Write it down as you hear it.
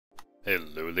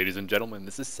Hello ladies and gentlemen,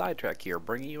 this is Sidetrack here,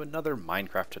 bringing you another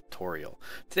Minecraft tutorial.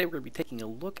 Today we're going to be taking a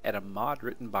look at a mod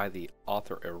written by the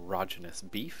author Erogenous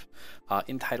Beef,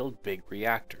 entitled Big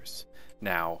Reactors.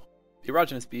 Now,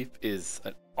 Erogenous Beef is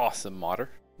an awesome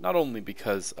modder, not only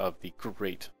because of the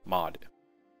great mod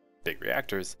Big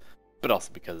Reactors, but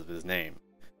also because of his name.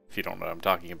 If you don't know what I'm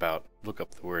talking about, look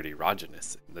up the word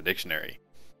erogenous in the dictionary,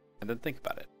 and then think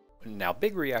about it. Now,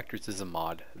 Big Reactors is a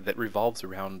mod that revolves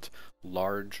around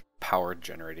large power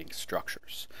generating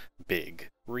structures, big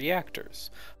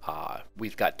reactors.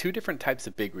 We've got two different types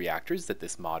of big reactors that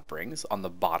this mod brings. On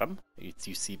the bottom,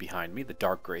 you see behind me, the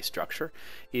dark gray structure,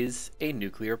 is a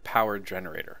nuclear power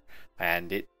generator,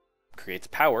 and it creates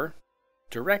power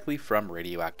directly from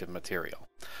radioactive material.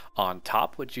 On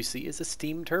top, what you see is a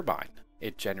steam turbine.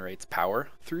 It generates power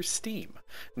through steam.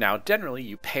 Now, generally,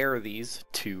 you pair these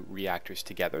two reactors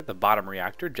together. The bottom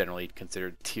reactor, generally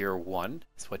considered tier 1,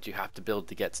 is what you have to build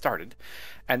to get started.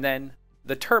 And then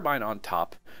the turbine on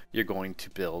top, you're going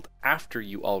to build after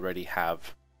you already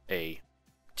have a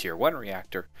tier 1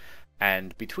 reactor.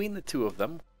 And between the two of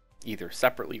them, either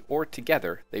separately or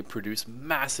together, they produce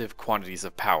massive quantities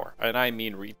of power. And I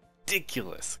mean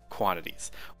ridiculous quantities.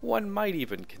 One might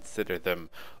even consider them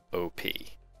OP.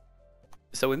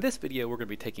 So in this video, we're going to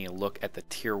be taking a look at the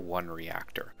Tier 1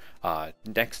 reactor.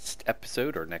 Next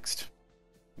episode, or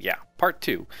part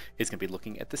 2, is going to be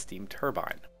looking at the steam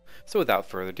turbine. So without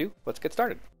further ado, let's get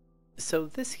started. So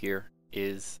this here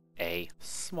is a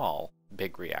small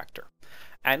big reactor.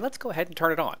 And let's go ahead and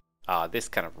turn it on. This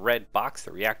kind of red box,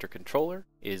 the reactor controller,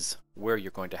 is where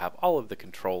you're going to have all of the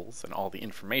controls and all the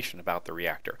information about the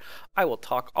reactor. I will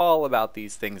talk all about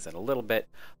these things in a little bit,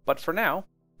 but for now,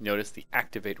 notice the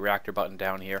activate reactor button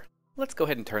down here. Let's go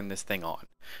ahead and turn this thing on.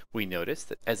 We notice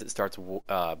that as it starts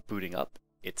booting up,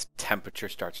 its temperature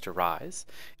starts to rise.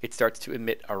 It starts to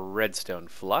emit a redstone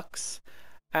flux,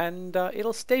 and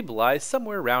it'll stabilize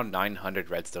somewhere around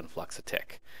 900 redstone flux a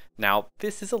tick. Now,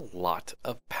 this is a lot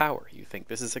of power. You think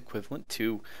this is equivalent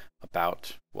to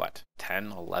about,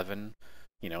 10, 11,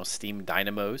 steam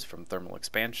dynamos from thermal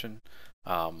expansion?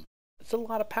 It's a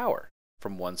lot of power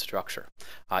from one structure.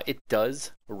 It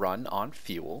does run on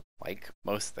fuel, like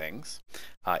most things.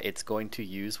 It's going to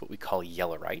use what we call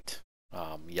yellorite.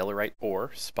 Yellorite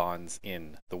ore spawns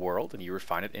in the world, and you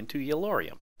refine it into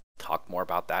yellorium. Talk more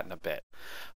about that in a bit.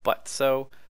 But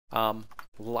so,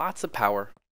 lots of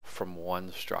power from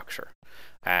one structure.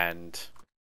 And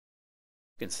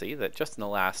you can see that just in the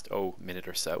last minute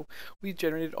or so, we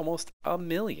generated almost 1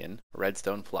 million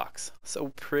redstone flux. So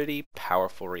pretty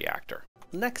powerful reactor.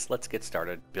 Next, let's get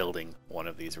started building one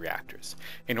of these reactors.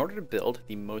 In order to build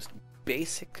the most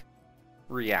basic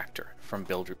reactor from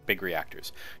Big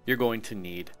Reactors, you're going to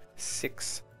need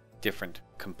 6 different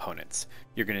components.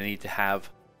 You're going to need to have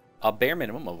a bare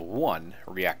minimum of 1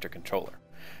 reactor controller.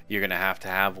 You're going to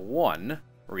have 1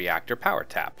 reactor power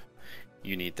tap.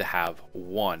 You need to have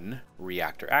 1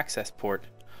 reactor access port,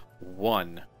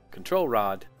 1 control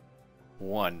rod,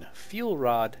 1 fuel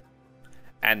rod,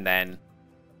 and then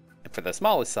for the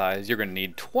smallest size, you're going to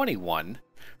need 21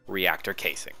 reactor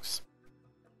casings.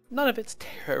 None of it's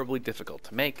terribly difficult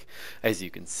to make. As you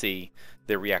can see,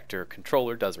 the reactor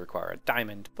controller does require a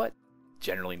diamond, but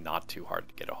generally not too hard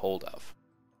to get a hold of.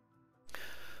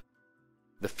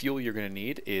 The fuel you're going to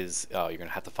need is, you're going to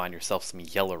have to find yourself some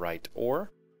yellorite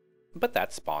ore, but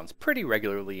that spawns pretty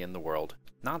regularly in the world.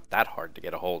 Not that hard to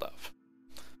get a hold of.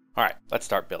 Alright, let's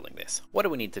start building this. What do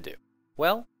we need to do?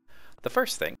 Well, the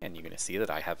first thing, and you're going to see that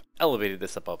I have elevated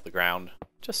this above the ground,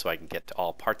 just so I can get to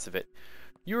all parts of it,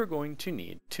 you're going to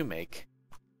need to make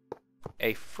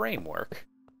a framework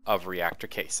of reactor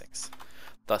casings.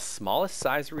 The smallest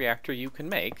size reactor you can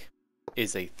make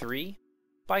is a 3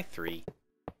 by 3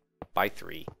 by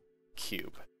 3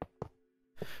 cube.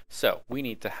 So we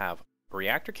need to have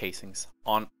reactor casings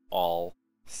on all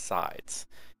sides.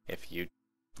 If you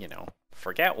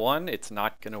forget one, it's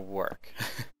not going to work.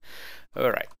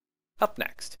 Alright. Up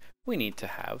next, we need to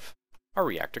have a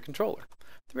reactor controller.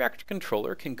 The reactor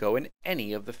controller can go in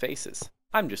any of the faces.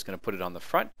 I'm just going to put it on the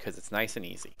front because it's nice and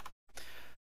easy.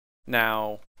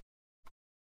 Now,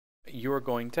 you're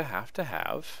going to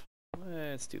have,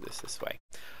 let's do this way.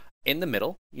 In the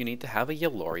middle, you need to have a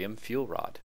yellorium fuel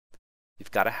rod. You've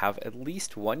got to have at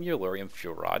least 1 yellorium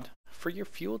fuel rod for your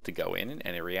fuel to go in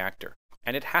any reactor.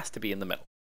 And it has to be in the middle.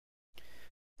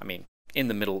 In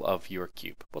the middle of your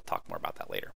cube. We'll talk more about that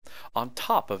later. On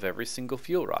top of every single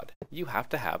fuel rod, you have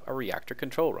to have a reactor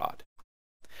control rod.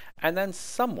 And then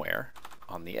somewhere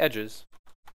on the edges,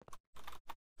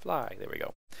 there we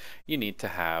go, you need to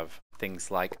have things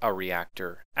like a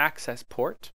reactor access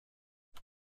port,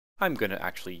 I'm going to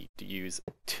actually use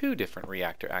 2 different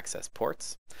reactor access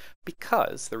ports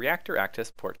because the reactor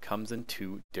access port comes in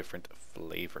 2 different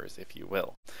flavors, if you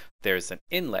will. There's an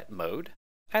inlet mode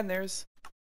and there's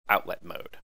outlet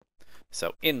mode.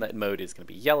 So inlet mode is going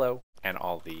to be yellow and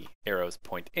all the arrows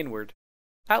point inward.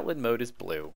 Outlet mode is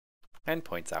blue and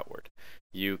points outward.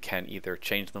 You can either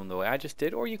change them the way I just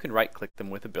did, or you can right-click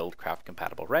them with a BuildCraft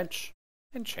compatible wrench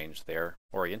and change their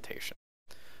orientation.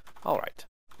 All right.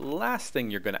 Last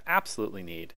thing you're going to absolutely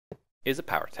need is a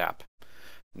power tap.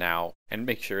 Now, and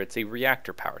make sure it's a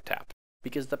reactor power tap,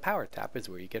 because the power tap is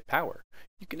where you get power.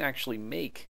 You can actually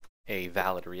make a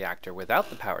valid reactor without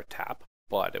the power tap,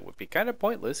 but it would be kind of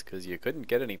pointless because you couldn't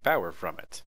get any power from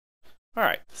it.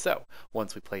 Alright, so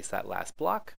once we place that last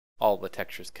block, all the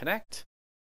textures connect.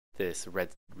 This red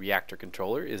reactor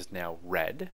controller is now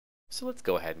red, so let's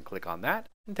go ahead and click on that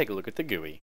and take a look at the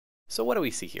GUI. So what do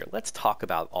we see here? Let's talk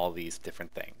about all these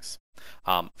different things.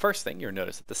 First thing, you'll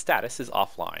notice that the status is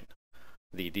offline.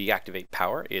 The deactivate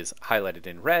power is highlighted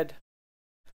in red,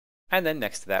 and then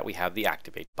next to that we have the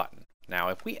activate button. Now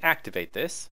if we activate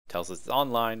this, it tells us it's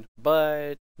online,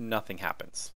 but nothing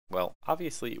happens. Well,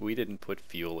 obviously we didn't put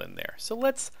fuel in there, so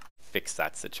let's fix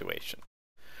that situation.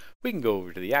 We can go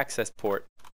over to the access port,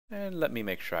 and let me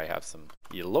make sure I have some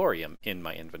yellorium in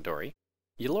my inventory.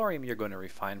 Yellorium you're going to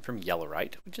refine from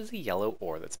yellorite, which is a yellow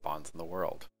ore that spawns in the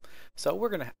world. So we're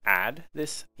going to add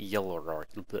this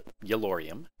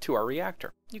yellorium to our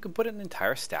reactor. You can put an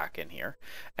entire stack in here,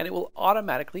 and it will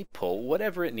automatically pull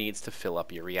whatever it needs to fill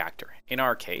up your reactor. In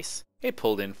our case, it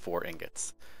pulled in 4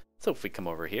 ingots. So if we come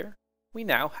over here, we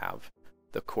now have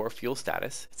the core fuel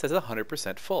status. It says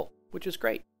 100% full, which is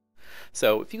great.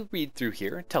 So if you read through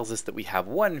here, it tells us that we have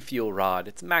 1 fuel rod.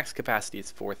 Its max capacity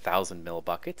is 4,000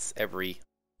 millibuckets. Every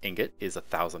ingot is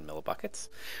 1,000 millibuckets.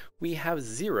 We have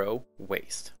 0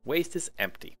 waste. Waste is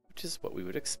empty, which is what we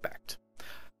would expect.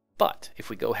 But if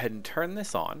we go ahead and turn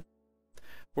this on,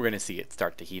 we're going to see it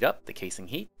start to heat up, the casing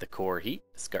heat, the core heat,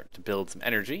 start to build some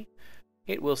energy.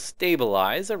 It will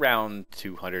stabilize around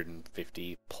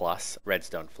 250 plus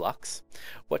redstone flux.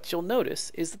 What you'll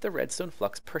notice is that the redstone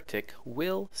flux per tick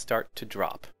will start to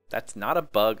drop. That's not a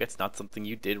bug, it's not something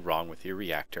you did wrong with your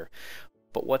reactor.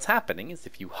 But what's happening is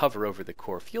if you hover over the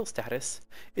core fuel status,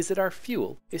 is that our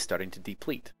fuel is starting to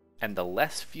deplete. And the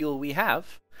less fuel we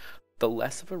have, the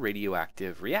less of a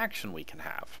radioactive reaction we can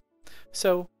have.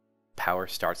 So power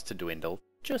starts to dwindle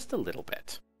just a little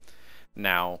bit.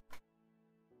 Now,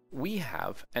 we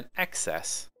have an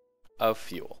excess of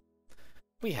fuel.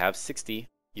 We have 60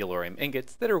 yellorium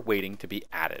ingots that are waiting to be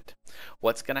added.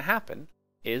 What's going to happen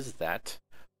is that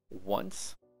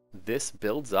once this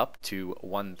builds up to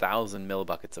 1,000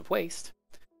 millibuckets of waste,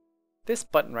 this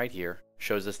button right here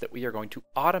shows us that we are going to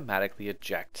automatically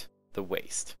eject the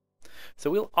waste. So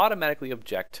we'll automatically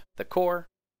eject the core,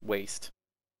 waste,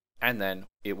 and then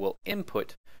it will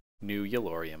input new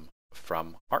yellorium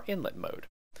from our inlet mode,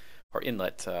 or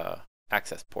inlet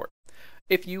access port.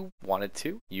 If you wanted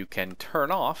to, you can turn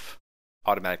off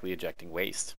automatically ejecting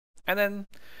waste, and then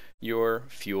your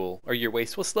fuel or your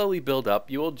waste will slowly build up.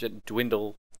 You will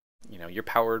dwindle, your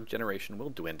power generation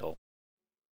will dwindle.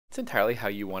 It's entirely how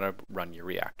you want to run your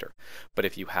reactor. But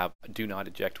if you have do not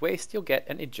eject waste, you'll get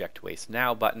an eject waste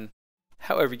now button.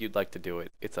 However you'd like to do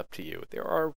it, it's up to you. There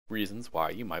are reasons why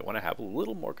you might want to have a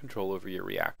little more control over your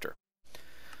reactor.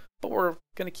 But we're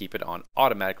going to keep it on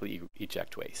automatically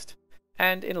eject waste.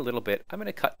 And in a little bit, I'm going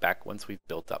to cut back once we've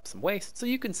built up some waste so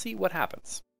you can see what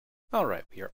happens. Alright,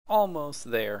 we are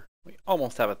almost there. We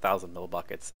almost have 1,000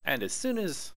 millibuckets, and as soon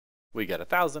as we get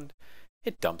 1,000,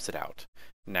 it dumps it out.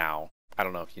 Now, I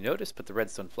don't know if you noticed, but the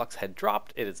redstone flux had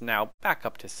dropped. It is now back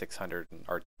up to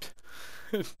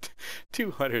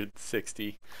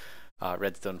 260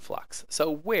 redstone flux.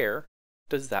 So where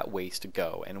does that waste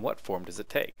go, and what form does it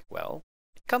take? Well,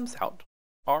 it comes out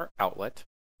our outlet,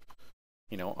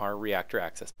 our reactor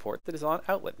access port that is on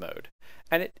outlet mode.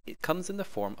 And it comes in the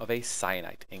form of a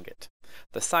cyanide ingot.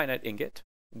 The cyanide ingot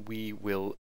we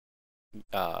will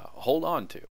hold on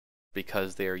to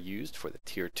because they are used for the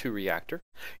tier 2 reactor.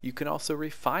 You can also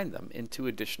refine them into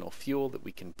additional fuel that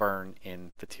we can burn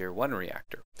in the tier 1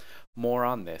 reactor. More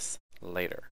on this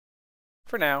later.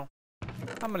 For now,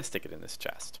 I'm going to stick it in this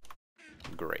chest.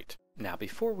 Great. Now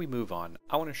before we move on,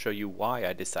 I want to show you why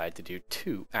I decided to do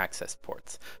 2 access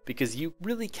ports, because you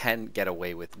really can get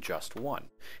away with just one.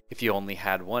 If you only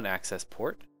had 1 access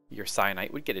port, your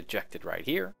cyanide would get ejected right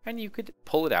here, and you could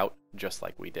pull it out just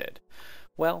like we did.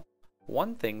 Well,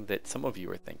 one thing that some of you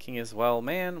are thinking is, well,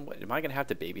 man, am I going to have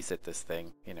to babysit this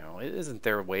thing? Isn't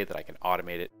there a way that I can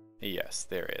automate it? Yes,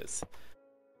 there is.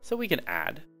 So we can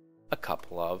add a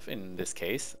couple of, in this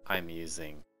case, I'm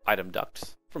using item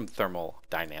ducts from thermal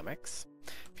dynamics.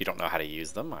 If you don't know how to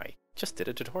use them, I just did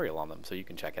a tutorial on them, so you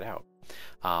can check it out.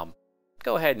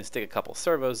 Go ahead and stick a couple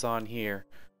servos on here.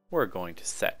 We're going to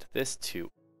set this to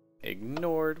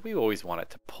ignored. We always want it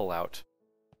to pull out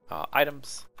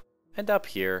items. And up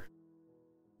here,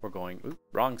 we're going,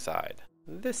 wrong side,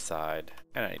 this side,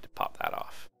 and I need to pop that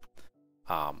off.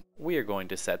 We are going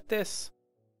to set this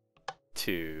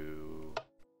to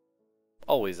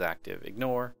always active,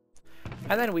 ignore,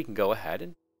 and then we can go ahead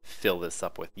and fill this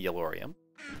up with Yellorium,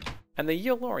 and the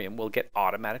Yellorium will get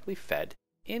automatically fed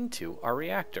into our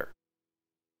reactor.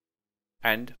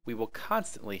 And we will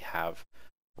constantly have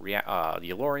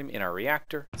Yellorium in our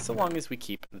reactor so long as we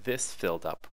keep this filled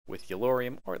up with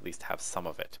Yellorium, or at least have some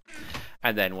of it.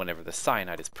 And then whenever the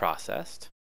cyanide is processed,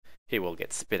 it will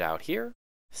get spit out here,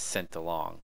 sent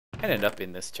along, and end up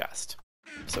in this chest.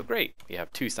 So great, we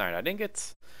have 2 cyanide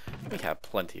ingots, we have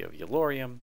plenty of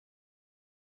Yellorium,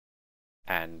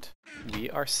 and we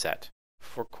are set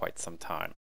for quite some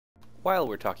time. While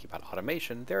we're talking about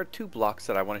automation, there are 2 blocks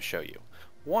that I want to show you.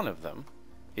 One of them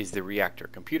is the Reactor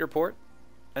computer port,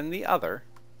 and the other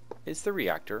is the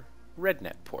Reactor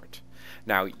RedNet port.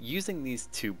 Now, using these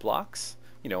 2 blocks,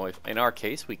 if in our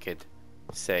case we could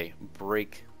say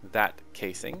break that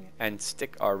casing and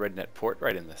stick our RedNet port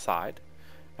right in the side,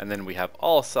 and then we have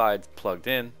all sides plugged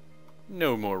in,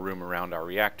 no more room around our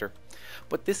reactor.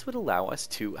 But this would allow us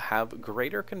to have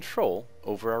greater control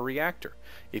over our reactor.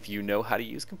 If you know how to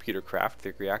use ComputerCraft,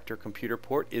 the Reactor computer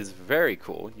port is very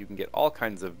cool. You can get all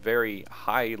kinds of very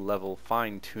high level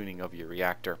fine tuning of your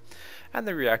reactor, and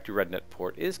the Reactor RedNet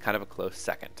port is kind of a close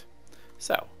second.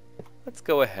 So let's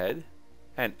go ahead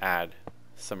and add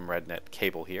some RedNet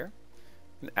cable here,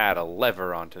 and add a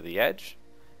lever onto the edge,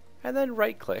 and then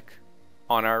right click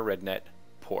on our RedNet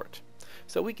port.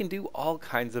 So we can do all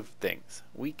kinds of things.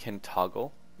 We can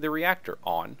toggle the reactor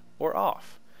on or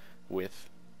off with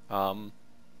the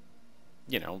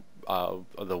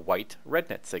white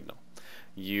RedNet signal.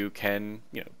 You can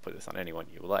put this on anyone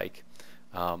you like.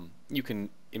 You can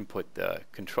input the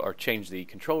control or change the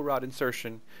control rod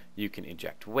insertion. You can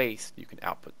inject waste. You can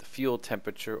output the fuel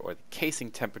temperature or the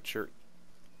casing temperature,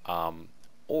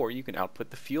 or you can output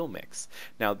the fuel mix.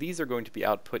 Now these are going to be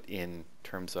output in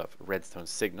terms of redstone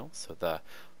signal, so the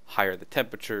higher the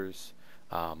temperatures,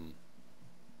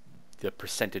 the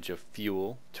percentage of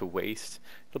fuel to waste,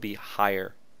 it'll be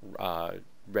higher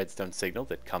redstone signal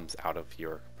that comes out of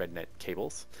your RedNet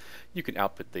cables. You can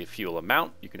output the fuel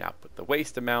amount, you can output the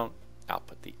waste amount,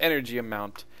 output the energy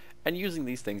amount, and using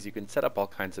these things you can set up all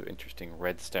kinds of interesting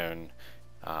redstone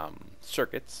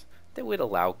circuits that would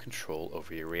allow control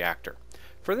over your reactor.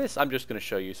 For this, I'm just going to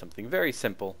show you something very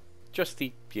simple, just to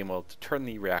be able to turn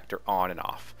the reactor on and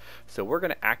off. So we're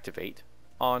going to activate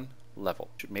on level.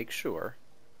 Make sure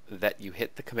that you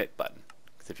hit the commit button,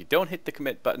 because if you don't hit the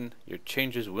commit button, your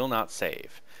changes will not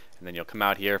save. And then you'll come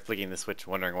out here flicking the switch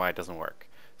wondering why it doesn't work.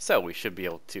 So we should be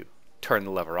able to turn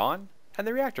the lever on, and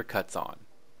the reactor cuts on.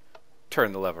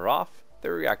 Turn the lever off, the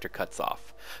reactor cuts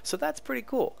off. So that's pretty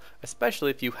cool,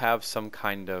 especially if you have some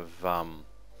kind of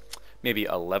maybe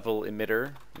a level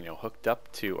emitter, hooked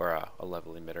up to, or a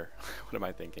level emitter, what am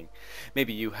I thinking?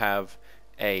 Maybe you have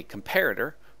a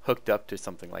comparator hooked up to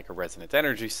something like a resonant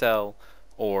energy cell,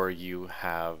 or you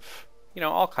have,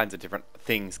 all kinds of different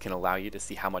things can allow you to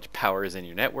see how much power is in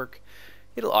your network.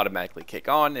 It'll automatically kick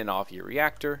on and off your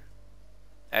reactor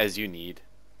as you need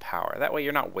power. That way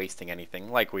you're not wasting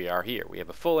anything like we are here. We have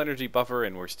a full energy buffer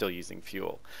and we're still using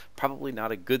fuel. Probably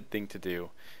not a good thing to do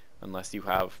unless you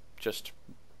have just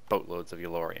boatloads of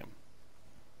Yellorium.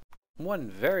 One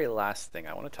very last thing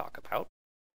I want to talk about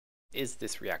is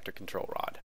this reactor control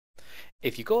rod.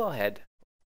 If you go ahead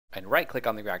and right click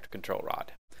on the reactor control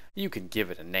rod, you can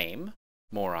give it a name.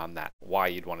 More on that, why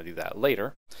you'd want to do that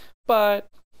later, but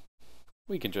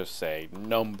we can just say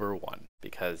number 1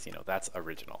 because that's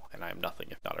original, and I'm nothing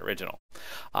if not original.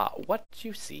 What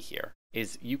you see here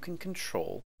is you can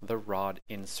control the rod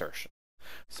insertion.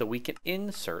 So we can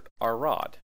insert our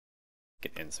rod. We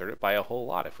can insert it by a whole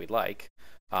lot if we'd like,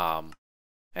 and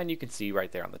you can see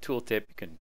right there on the tooltip you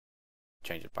can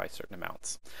change it by certain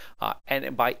amounts.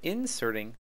 And by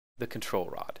inserting the control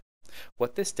rod,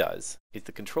 what this does is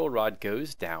the control rod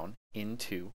goes down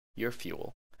into your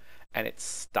fuel and it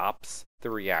stops the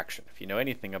reaction. If you know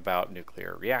anything about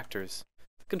nuclear reactors,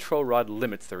 the control rod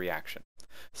limits the reaction.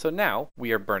 So now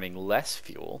we are burning less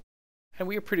fuel and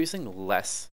we are producing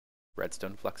less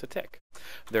redstone flux a tick.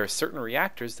 There are certain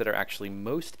reactors that are actually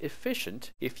most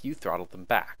efficient if you throttle them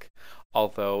back.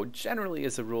 Although generally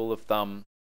as a rule of thumb,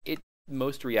 it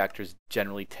most reactors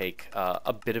generally take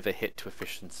a bit of a hit to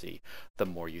efficiency the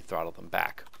more you throttle them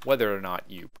back. Whether or not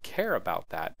you care about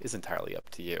that is entirely up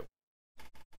to you.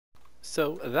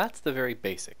 So that's the very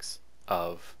basics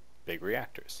of big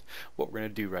reactors. What we're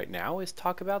going to do right now is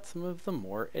talk about some of the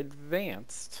more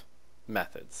advanced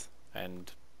methods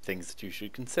and things that you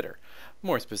should consider.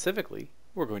 More specifically,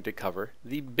 we're going to cover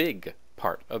the big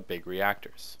part of big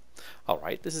reactors.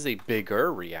 Alright, this is a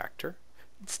bigger reactor.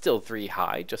 It's still 3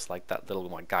 high, just like that little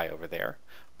one guy over there,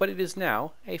 but it is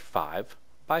now a 5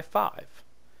 by 5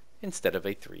 instead of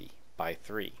a 3 by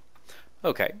 3.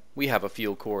 Okay, we have a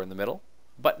fuel core in the middle,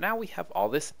 but now we have all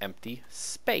this empty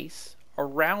space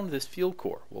around this fuel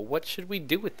core. Well, what should we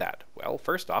do with that? Well,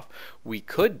 first off, we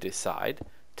could decide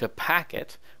to pack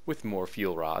it with more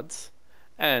fuel rods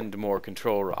and more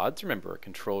control rods. Remember, a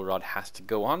control rod has to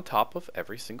go on top of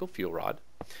every single fuel rod.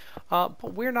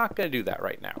 But we're not going to do that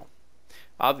right now.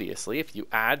 Obviously, if you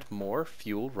add more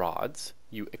fuel rods,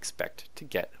 you expect to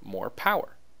get more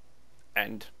power.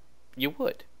 And you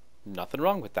would. Nothing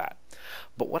wrong with that.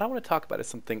 But what I want to talk about is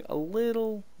something a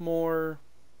little more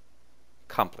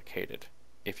complicated,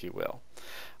 if you will.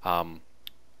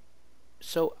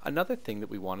 So another thing that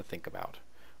we want to think about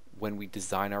when we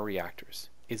design our reactors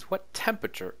is what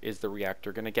temperature is the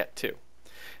reactor going to get to.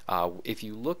 If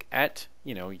you look at,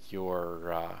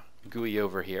 your GUI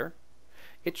over here,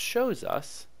 it shows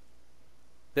us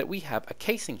that we have a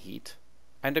casing heat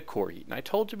and a core heat. And I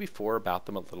told you before about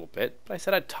them a little bit, but I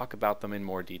said I'd talk about them in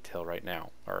more detail right now,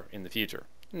 or in the future.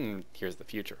 Here's the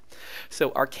future.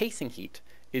 So our casing heat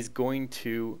is going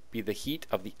to be the heat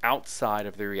of the outside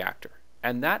of the reactor.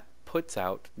 And that puts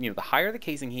out, the higher the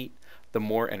casing heat, the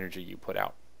more energy you put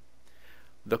out.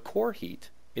 The core heat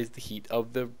is the heat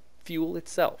of the fuel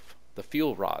itself, the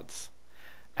fuel rods.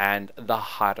 And the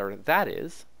hotter that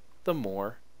is, the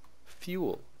more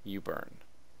fuel you burn.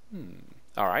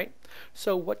 Alright,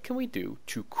 so what can we do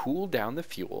to cool down the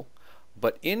fuel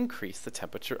but increase the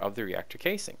temperature of the reactor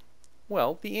casing?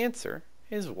 Well, the answer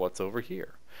is what's over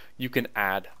here. You can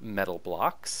add metal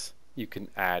blocks, you can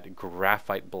add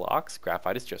graphite blocks.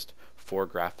 Graphite is just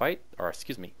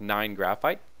 9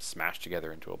 graphite smashed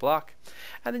together into a block.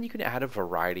 And then you can add a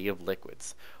variety of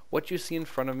liquids. What you see in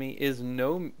front of me is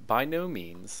by no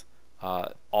means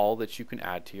all that you can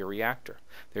add to your reactor.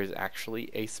 There's actually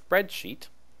a spreadsheet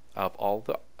of all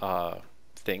the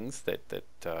things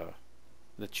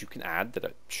that you can add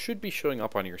that should be showing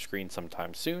up on your screen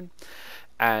sometime soon.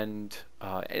 And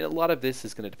a lot of this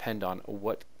is going to depend on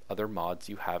what other mods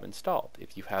you have installed.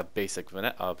 If you have basic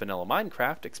vanilla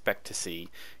Minecraft, expect to see,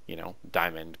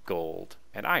 diamond, gold,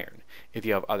 and iron. If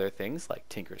you have other things like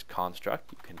Tinker's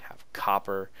Construct, you can have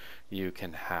copper, you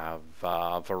can have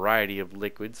a variety of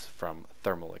liquids from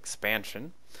thermal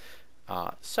expansion.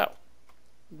 So,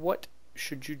 what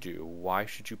should you do? Why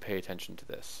should you pay attention to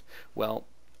this? Well,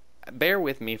 bear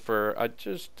with me for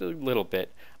just a little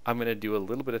bit. I'm going to do a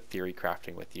little bit of theory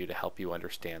crafting with you to help you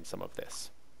understand some of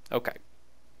this. Okay.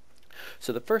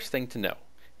 So the first thing to know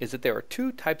is that there are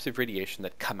 2 types of radiation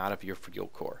that come out of your fuel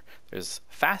core. There's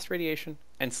fast radiation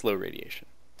and slow radiation.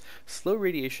 Slow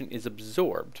radiation is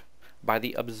absorbed by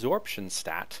the absorption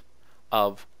stat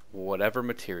of whatever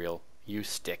material you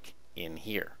stick in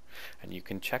here. And you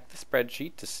can check the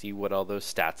spreadsheet to see what all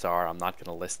those stats are. I'm not going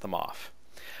to list them off.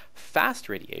 Fast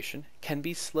radiation can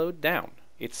be slowed down.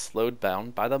 It's slowed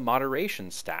down by the moderation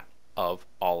stat of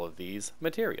all of these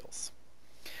materials.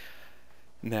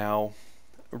 Now,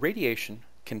 radiation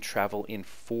can travel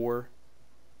through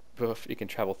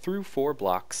 4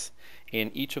 blocks in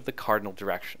each of the cardinal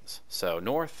directions. So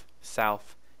north,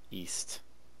 south, east,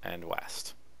 and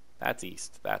west. That's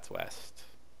east, that's west.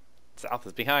 South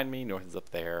is behind me, north is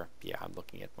up there. Yeah, I'm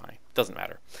looking at doesn't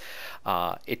matter.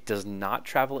 It does not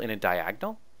travel in a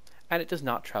diagonal, and it does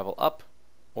not travel up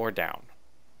or down.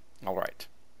 All right.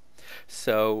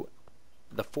 So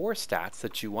the 4 stats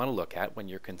that you want to look at when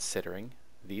you're considering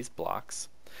these blocks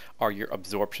are your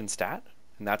absorption stat,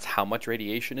 and that's how much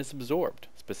radiation is absorbed,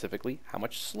 specifically how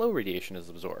much slow radiation is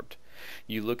absorbed.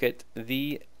 You look at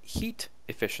the heat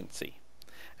efficiency,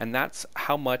 and that's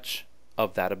how much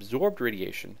of that absorbed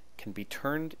radiation can be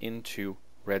turned into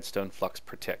redstone flux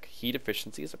per tick. Heat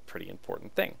efficiency is a pretty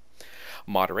important thing.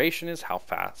 Moderation is how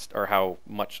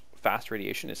much fast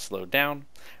radiation is slowed down,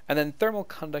 and then thermal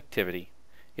conductivity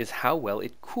is how well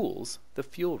it cools the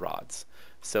fuel rods.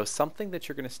 So something that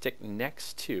you're going to stick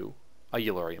next to a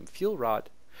Yellorium fuel rod,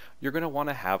 you're going to want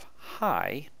to have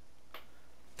high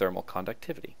thermal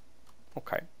conductivity.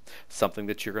 Okay. Something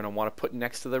that you're going to want to put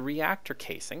next to the reactor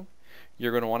casing,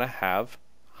 you're going to want to have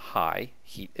high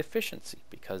heat efficiency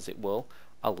because it will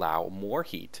allow more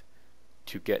heat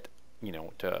to get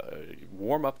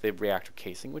warm up the reactor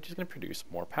casing, which is going to produce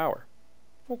more power.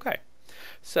 Okay,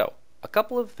 so a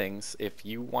couple of things. If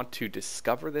you want to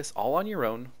discover this all on your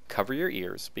own, cover your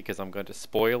ears because I'm going to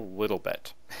spoil a little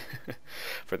bit.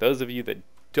 For those of you that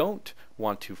don't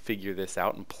want to figure this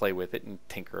out and play with it and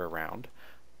tinker around,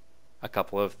 a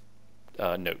couple of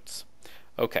notes.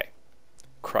 Okay,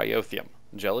 cryothium.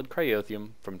 Gelid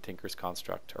cryothium from Tinker's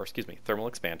Construct, or excuse me, thermal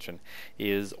expansion,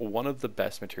 is one of the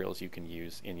best materials you can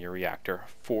use in your reactor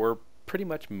for pretty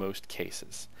much most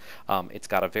cases. It's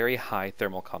got a very high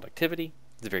thermal conductivity.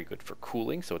 It's very good for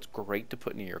cooling, so it's great to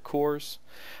put into your cores.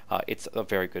 It's a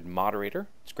very good moderator.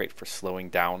 It's great for slowing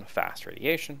down fast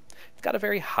radiation. It's got a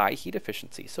very high heat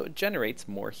efficiency, so it generates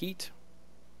more heat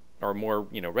or more,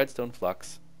 redstone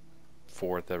flux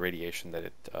for the radiation that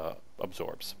it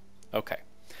absorbs. Okay.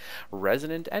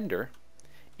 Resonant ender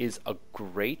is a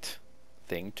great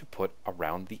thing to put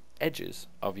around the edges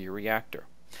of your reactor.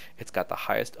 It's got the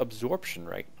highest absorption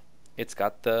rate. It's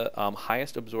got the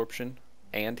highest absorption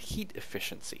and heat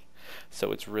efficiency.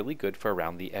 So it's really good for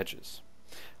around the edges.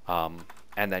 And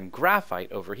then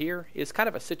graphite over here is kind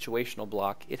of a situational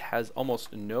block. It has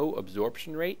almost no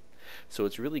absorption rate, so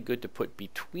it's really good to put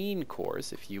between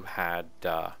cores. If you had,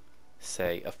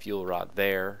 say, a fuel rod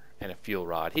there and a fuel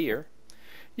rod here,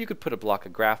 you could put a block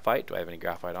of graphite. Do I have any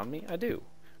graphite on me? I do.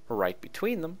 Right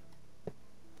between them.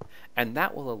 And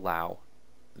that will allow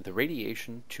the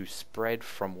radiation to spread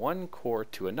from one core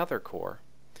to another core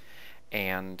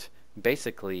and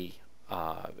basically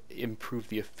improve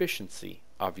the efficiency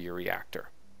of your reactor.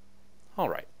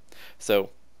 Alright, so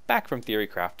back from theory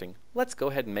crafting, let's go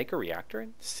ahead and make a reactor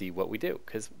and see what we do,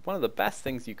 because one of the best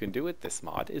things you can do with this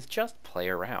mod is just play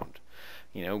around.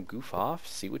 Goof off,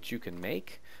 see what you can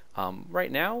make.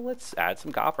 Right now, let's add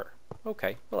some copper.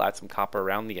 Okay, we'll add some copper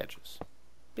around the edges,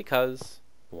 because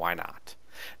why not?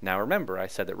 Now remember, I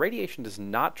said that radiation does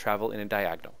not travel in a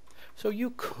diagonal, so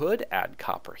you could add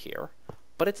copper here,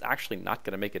 but it's actually not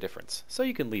going to make a difference. So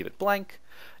you can leave it blank.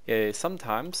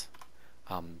 Sometimes,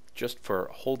 just for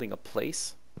holding a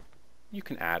place, you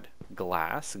can add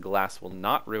glass. Glass will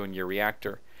not ruin your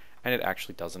reactor, and it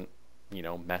actually doesn't,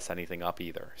 mess anything up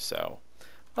either. So,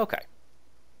 okay.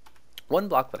 One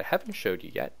block that I haven't showed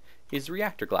you yet is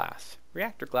reactor glass.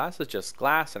 Reactor glass is just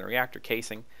glass and a reactor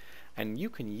casing, and you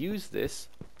can use this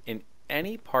in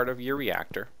any part of your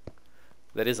reactor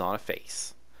that is on a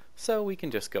face. So we can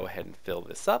just go ahead and fill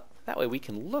this up. That way we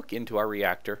can look into our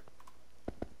reactor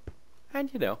and,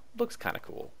 looks kind of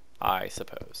cool, I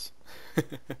suppose.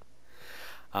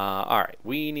 Alright,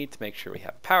 we need to make sure we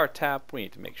have a power tap, we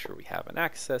need to make sure we have an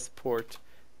access port,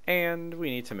 and we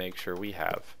need to make sure we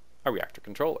have a reactor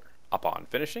controller. Upon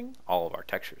finishing, all of our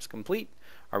texture is complete.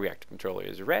 Our reactor controller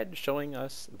is red, showing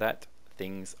us that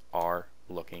things are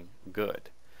looking good.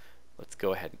 Let's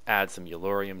go ahead and add some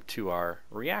yellorium to our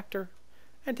reactor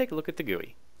and take a look at the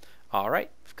GUI.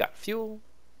 Alright, we've got fuel.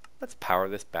 Let's power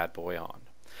this bad boy on.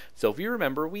 So if you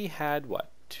remember, we had,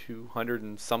 200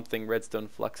 and something redstone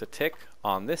flux a tick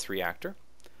on this reactor.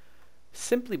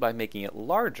 Simply by making it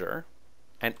larger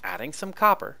and adding some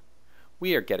copper,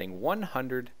 we are getting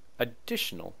 100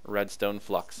 additional redstone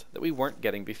flux that we weren't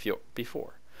getting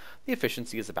before. The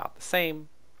efficiency is about the same,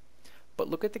 but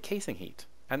look at the casing heat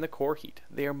and the core heat.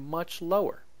 They are much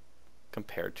lower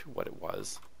compared to what it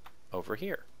was over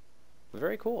here.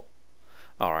 Very cool.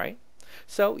 Alright,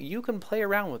 so you can play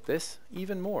around with this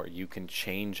even more. You can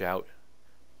change out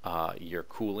your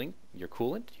coolant.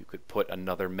 You could put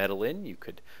another metal in. You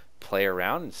could play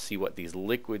around and see what these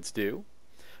liquids do.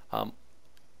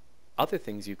 Other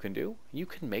things you can do, you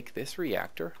can make this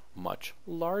reactor much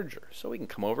larger. So we can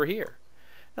come over here.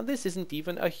 Now this isn't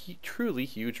even a truly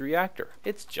huge reactor.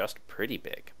 It's just pretty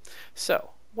big.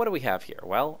 So what do we have here?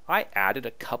 Well, I added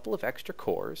a couple of extra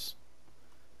cores,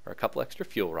 or a couple extra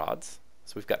fuel rods.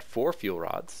 So we've got 4 fuel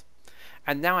rods.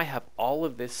 And now I have all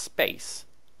of this space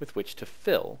with which to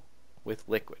fill with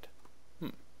liquid.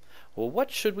 Well,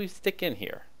 what should we stick in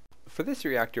here? For this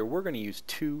reactor, we're going to use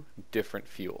 2 different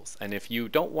fuels. And if you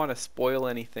don't want to spoil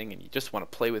anything and you just want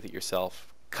to play with it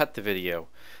yourself, cut the video,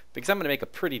 because I'm going to make a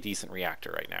pretty decent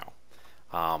reactor right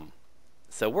now.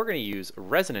 So we're going to use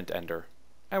resonant ender,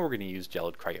 and we're going to use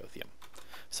gelid cryothium.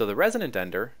 So the resonant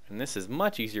ender, and this is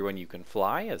much easier when you can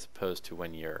fly as opposed to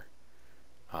when you're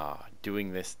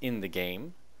doing this in the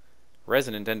game.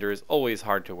 Resonant ender is always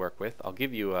hard to work with. I'll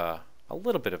give you a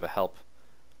little bit of a help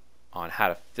on how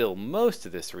to fill most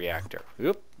of this reactor.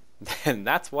 Oop. And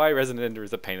that's why resonant ender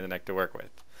is a pain in the neck to work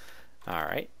with.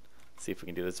 Alright, let's see if we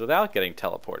can do this without getting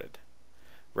teleported.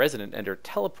 Resonant ender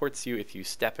teleports you if you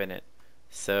step in it,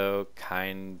 so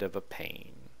kind of a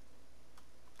pain.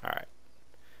 Alright,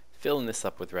 filling this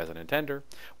up with Resonant Ender.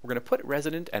 We're going to put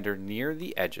Resonant Ender near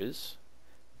the edges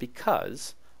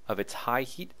because of its high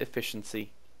heat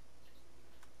efficiency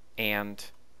and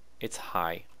its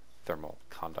high thermal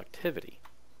conductivity.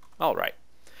 All right,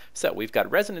 so we've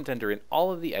got Resonant Ender in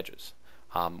all of the edges.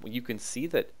 You can see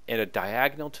that in a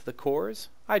diagonal to the cores,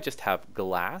 I just have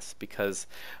glass because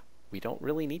we don't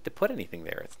really need to put anything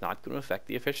there. It's not going to affect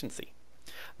the efficiency.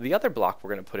 The other block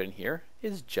we're going to put in here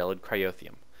is gelid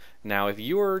cryothium. Now, if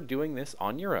you're doing this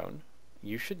on your own,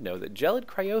 you should know that gelid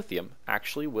cryothium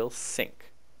actually will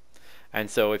sink. And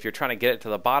so if you're trying to get it to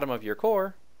the bottom of your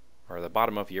core, or the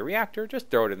bottom of your reactor, just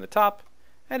throw it in the top,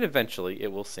 and eventually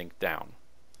it will sink down.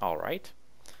 All right,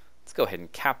 let's go ahead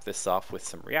and cap this off with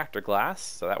some reactor glass,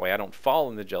 so that way I don't fall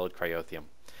in the gelid cryothium.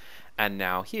 And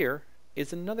now here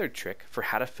is another trick for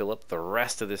how to fill up the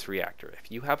rest of this reactor.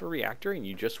 If you have a reactor and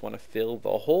you just want to fill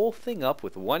the whole thing up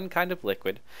with one kind of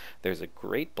liquid, there's a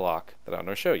great block that I'm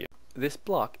going to show you. This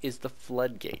block is the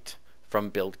floodgate from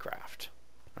Buildcraft.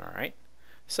 All right,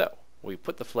 so we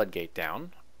put the floodgate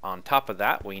down. On top of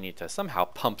that, we need to somehow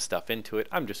pump stuff into it.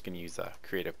 I'm just going to use a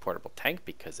creative portable tank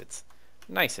because it's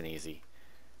nice and easy.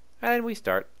 And we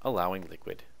start allowing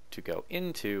liquid to go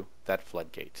into that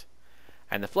floodgate.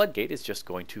 And the floodgate is just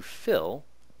going to fill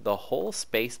the whole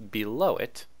space below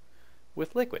it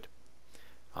with liquid.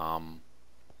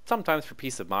 Sometimes for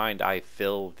peace of mind, I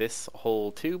fill this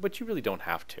hole too, but you really don't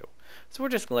have to. So we're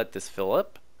just going to let this fill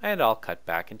up, and I'll cut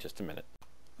back in just a minute.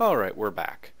 All right, we're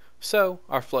back. So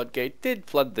our floodgate did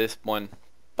flood this one,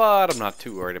 but I'm not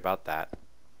too worried about that.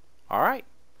 All right,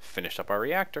 finished up our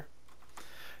reactor.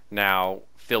 Now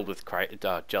filled with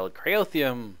gelid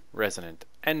cryothium, resonant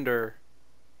ender.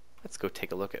 Let's go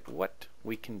take a look at what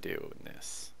we can do in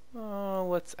this.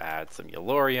 Let's add some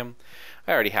yellorium.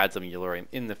 I already had some yellorium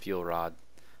in the fuel rod,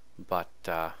 but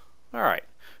all right.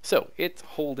 So it's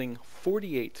holding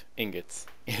 48 ingots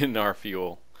in our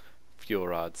fuel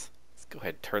rods. Let's go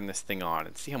ahead and turn this thing on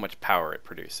and see how much power it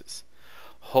produces.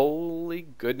 Holy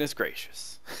goodness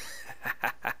gracious.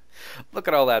 Look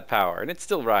at all that power, and it's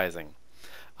still rising.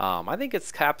 I think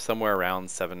it's capped somewhere around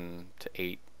 7,000 to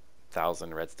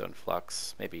 8,000 redstone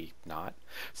flux, maybe not.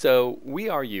 So we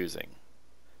are using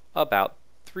about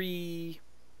 3.5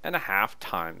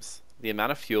 times the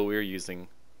amount of fuel we are using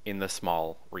in the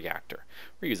small reactor.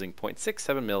 We're using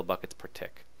 0.67 millibuckets per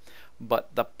tick.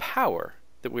 But the power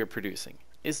that we're producing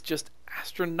is just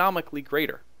astronomically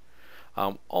greater.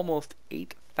 Almost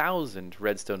 8,000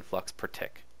 redstone flux per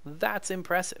tick. That's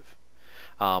impressive.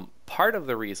 Part of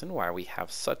the reason why we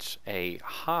have such a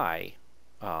high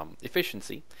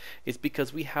efficiency is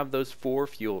because we have those 4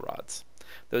 fuel rods.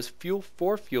 Those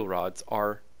 4 fuel rods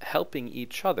are helping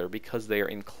each other because they are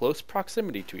in close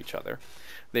proximity to each other.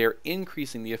 They are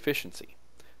increasing the efficiency.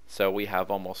 So we have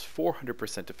almost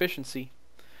 400% efficiency,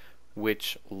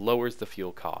 which lowers the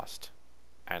fuel cost.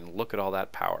 And look at all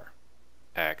that power.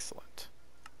 Excellent.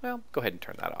 Well, go ahead and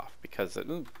turn that off because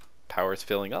power is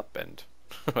filling up and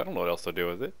I don't know what else to do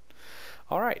with it.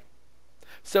 All right.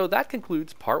 So that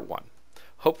concludes part 1.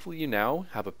 Hopefully you now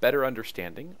have a better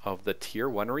understanding of the Tier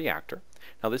 1 reactor.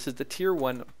 Now this is the Tier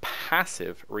 1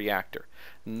 passive reactor.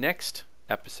 Next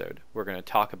episode, we're going to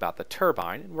talk about the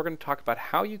turbine, and we're going to talk about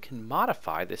how you can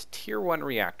modify this Tier 1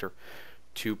 reactor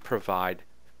to provide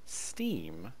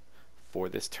steam for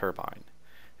this turbine.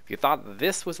 If you thought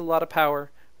this was a lot of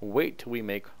power, wait till we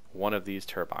make one of these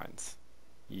turbines.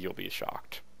 You'll be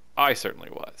shocked. I certainly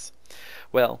was.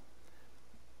 Well,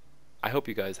 I hope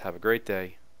you guys have a great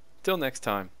day. Till next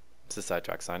time, this is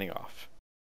Sidetrack signing off.